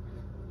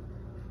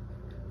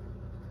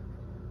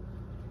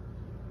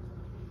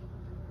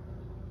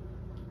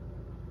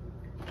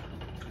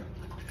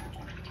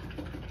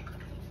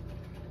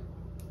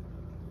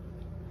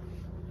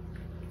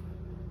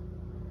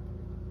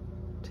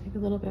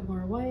 little bit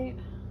more white.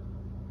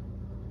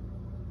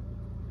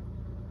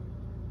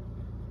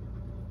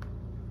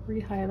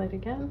 Re-highlight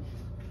again.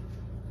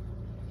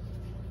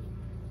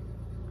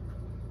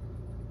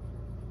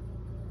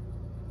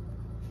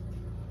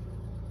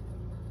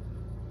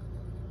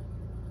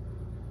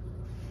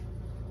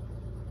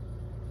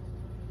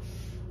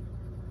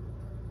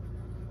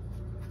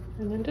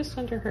 And then just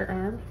under her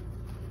arm,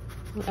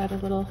 we'll add a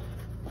little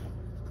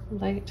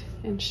light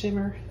and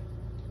shimmer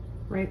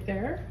right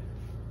there.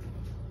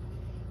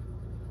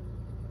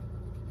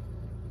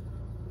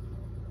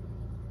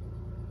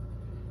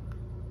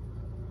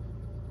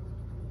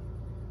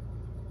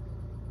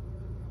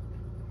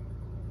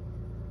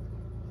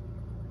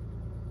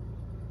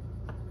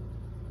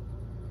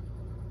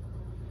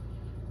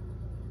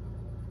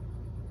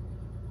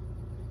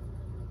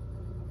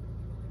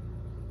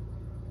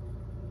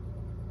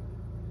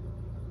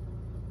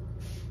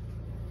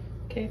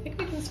 Okay, I think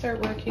we can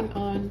start working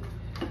on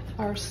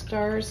our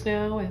stars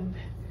now and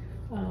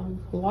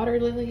water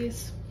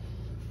lilies.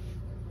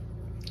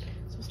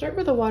 So we'll start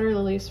with the water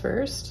lilies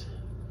first.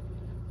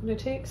 I'm going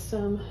to take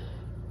some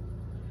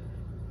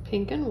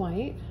pink and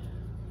white.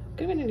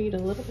 I'm going to need a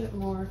little bit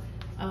more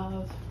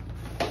of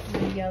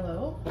the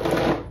yellow.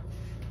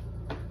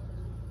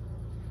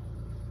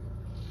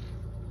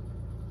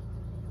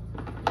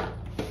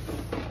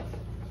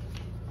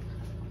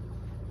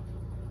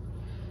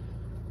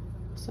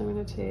 So I'm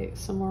going to take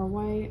some more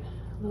white,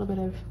 a little bit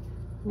of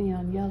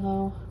neon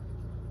yellow.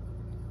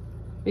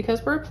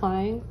 Because we're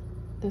applying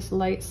this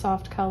light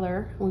soft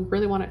color, we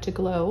really want it to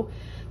glow,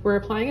 we're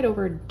applying it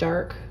over a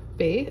dark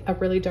base, a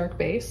really dark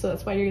base, so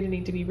that's why you're going to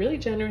need to be really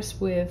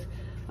generous with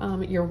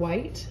your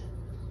white.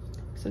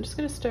 So I'm just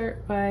going to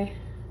start by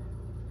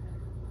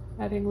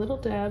adding little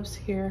dabs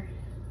here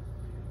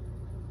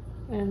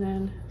and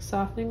then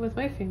softening with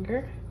my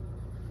finger,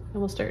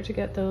 and we'll start to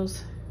get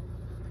those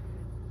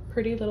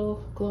pretty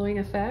little glowing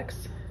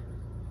effects.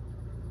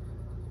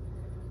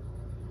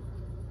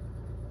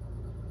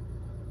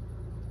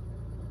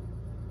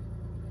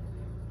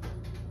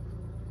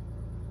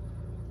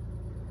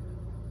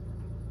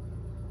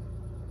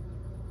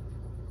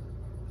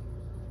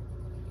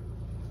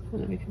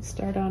 And then we can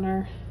start on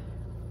our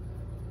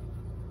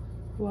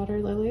water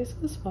lilies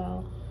as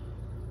well.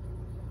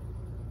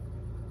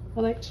 I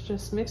like to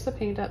just mix the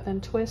paint up,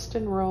 then twist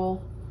and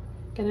roll,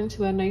 get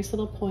into a nice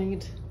little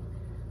point.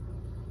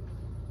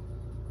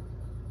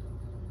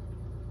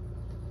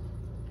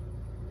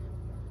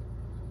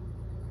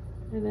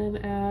 And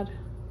then add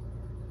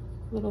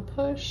a little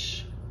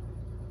push,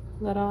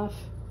 let off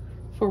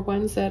for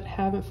ones that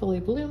haven't fully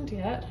bloomed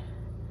yet.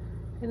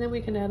 And then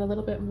we can add a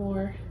little bit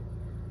more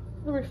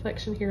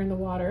reflection here in the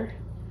water.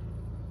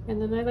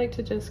 And then I like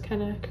to just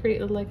kind of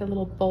create like a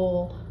little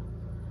bowl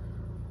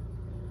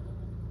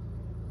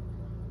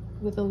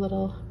with a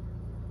little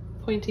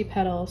pointy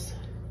petals.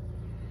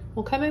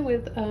 We'll come in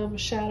with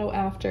shadow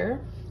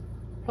after.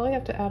 Probably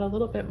have to add a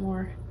little bit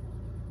more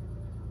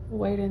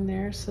white in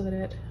there so that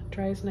it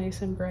dries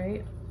nice and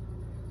bright.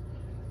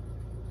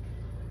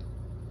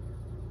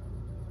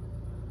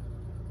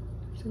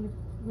 Just gonna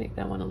make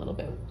that one a little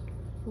bit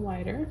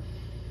wider.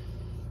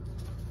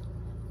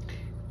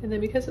 And then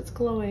because it's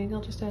glowing,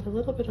 I'll just add a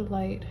little bit of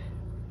light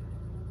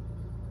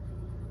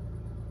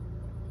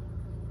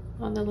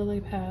on the lily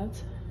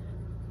pads.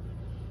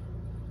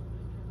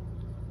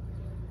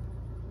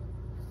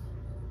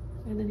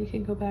 And then you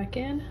can go back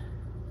in.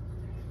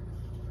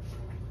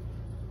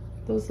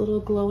 Those little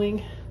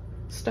glowing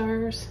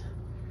stars.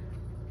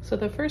 So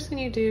the first thing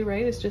you do,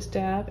 right, is just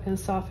dab and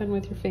soften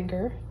with your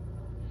finger.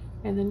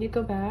 And then you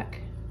go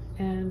back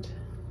and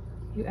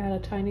you add a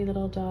tiny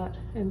little dot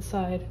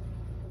inside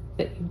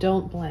that you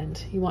don't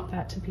blend. You want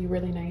that to be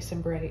really nice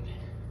and bright.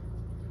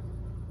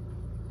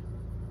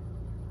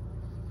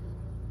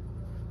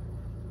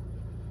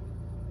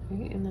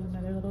 Okay, and then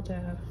another little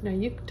dab. Now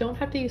you don't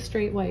have to use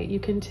straight white. You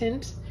can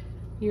tint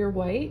your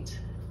white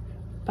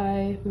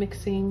by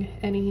mixing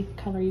any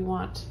color you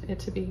want it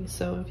to be.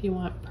 So if you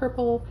want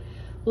purple,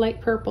 light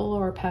purple,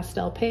 or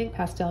pastel pink,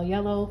 pastel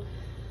yellow,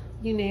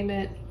 you name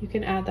it, you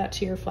can add that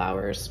to your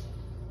flowers.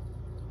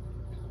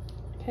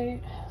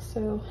 Okay,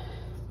 so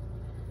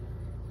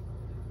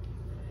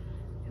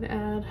I'm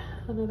gonna add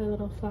another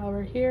little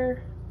flower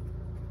here.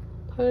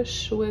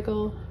 Push,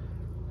 wiggle,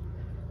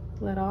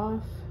 let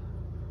off.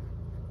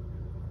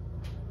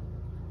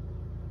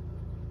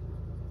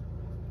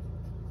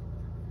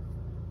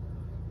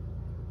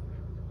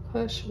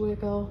 Push,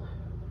 wiggle,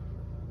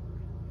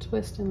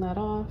 twist and let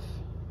off.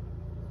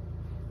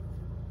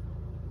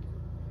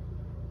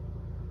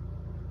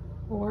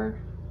 Or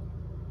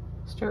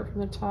start from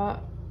the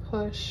top,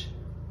 push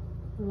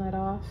and let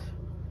off.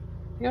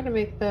 I'm going to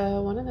make the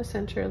one in the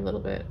center a little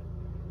bit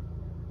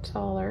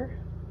taller.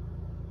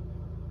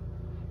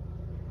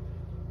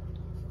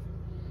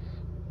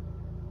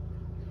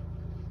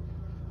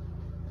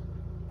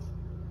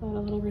 Add a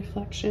little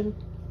reflection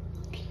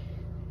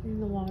in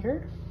the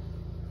water.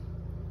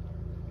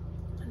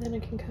 And then I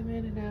can come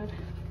in and add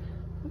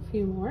a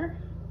few more.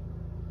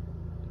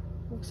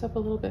 Mix up a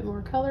little bit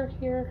more color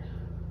here.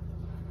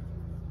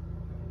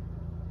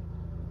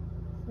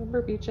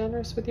 Remember, be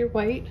generous with your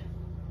white.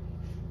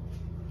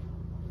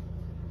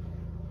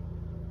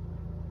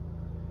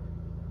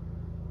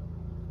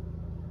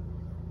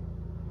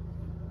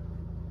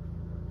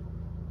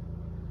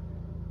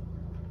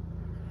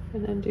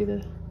 And then do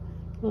the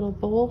little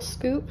bowl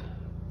scoop.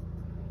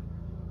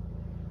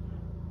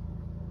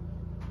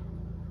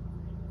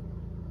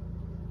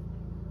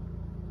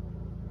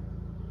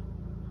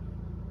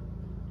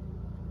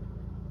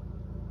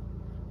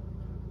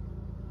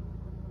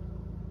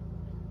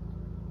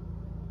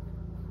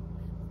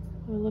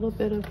 A little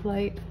bit of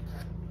light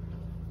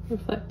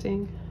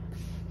reflecting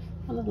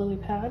on the lily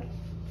pad.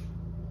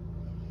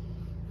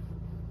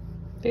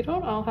 They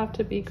don't all have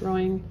to be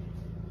growing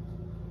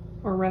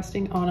or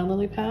resting on a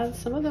lily pad.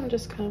 Some of them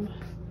just come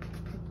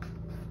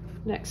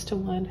next to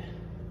one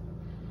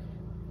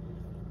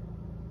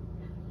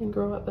and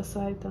grow up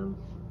beside them.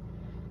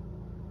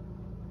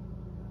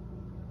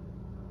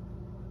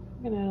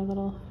 I'm gonna add a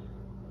little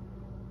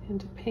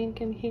hint of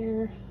pink in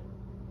here,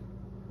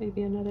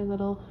 maybe another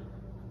little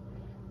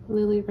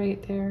lily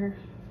right there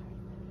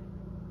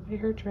by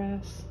her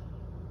dress.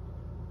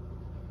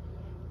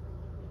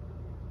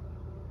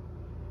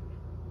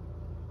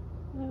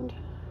 And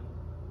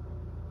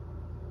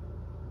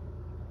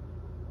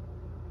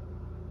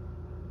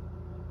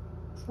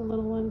some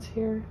little ones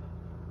here.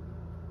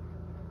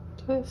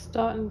 Twist,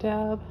 dot, and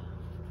dab.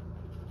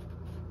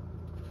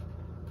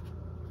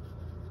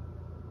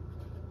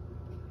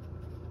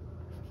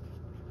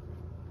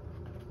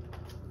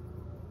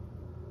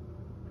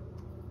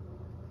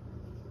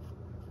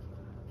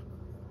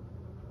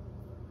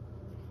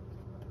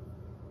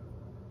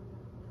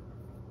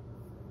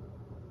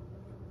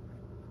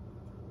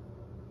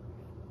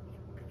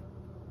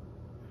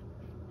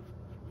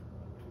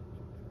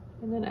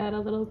 And then add a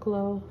little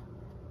glow,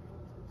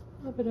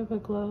 a little bit of a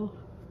glow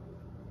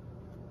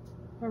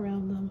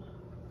around them.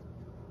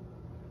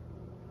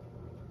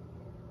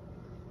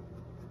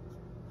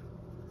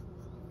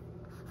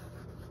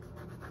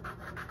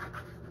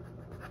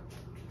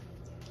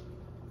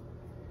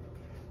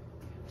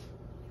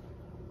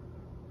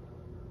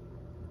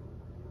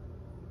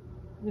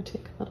 I'm going to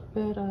take a little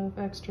bit of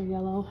extra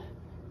yellow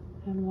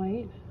and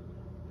white.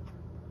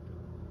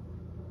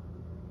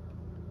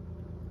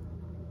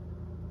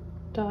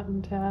 Dot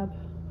and dab.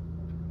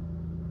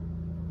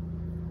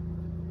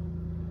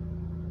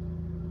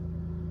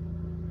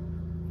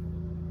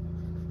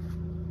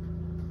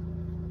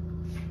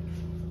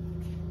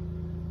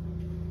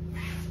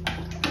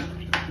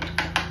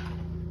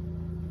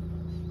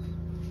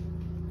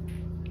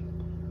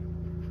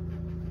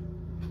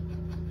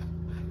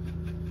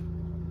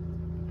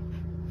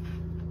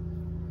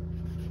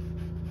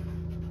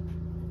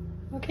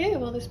 Okay,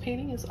 well, this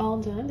painting is all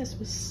done. This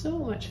was so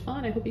much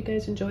fun. I hope you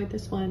guys enjoyed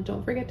this one.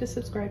 Don't forget to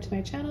subscribe to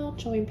my channel,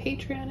 join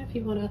Patreon if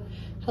you want to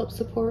help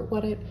support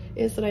what it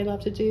is that I love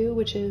to do,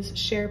 which is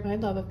share my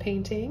love of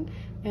painting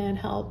and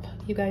help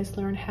you guys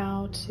learn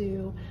how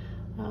to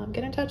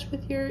get in touch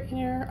with your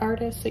inner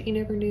artists that you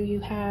never knew you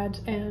had,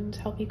 and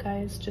help you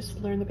guys just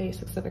learn the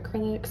basics of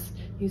acrylics,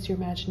 use your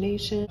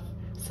imagination.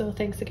 So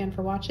thanks again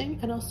for watching,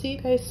 and I'll see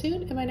you guys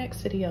soon in my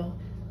next video.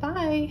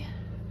 Bye!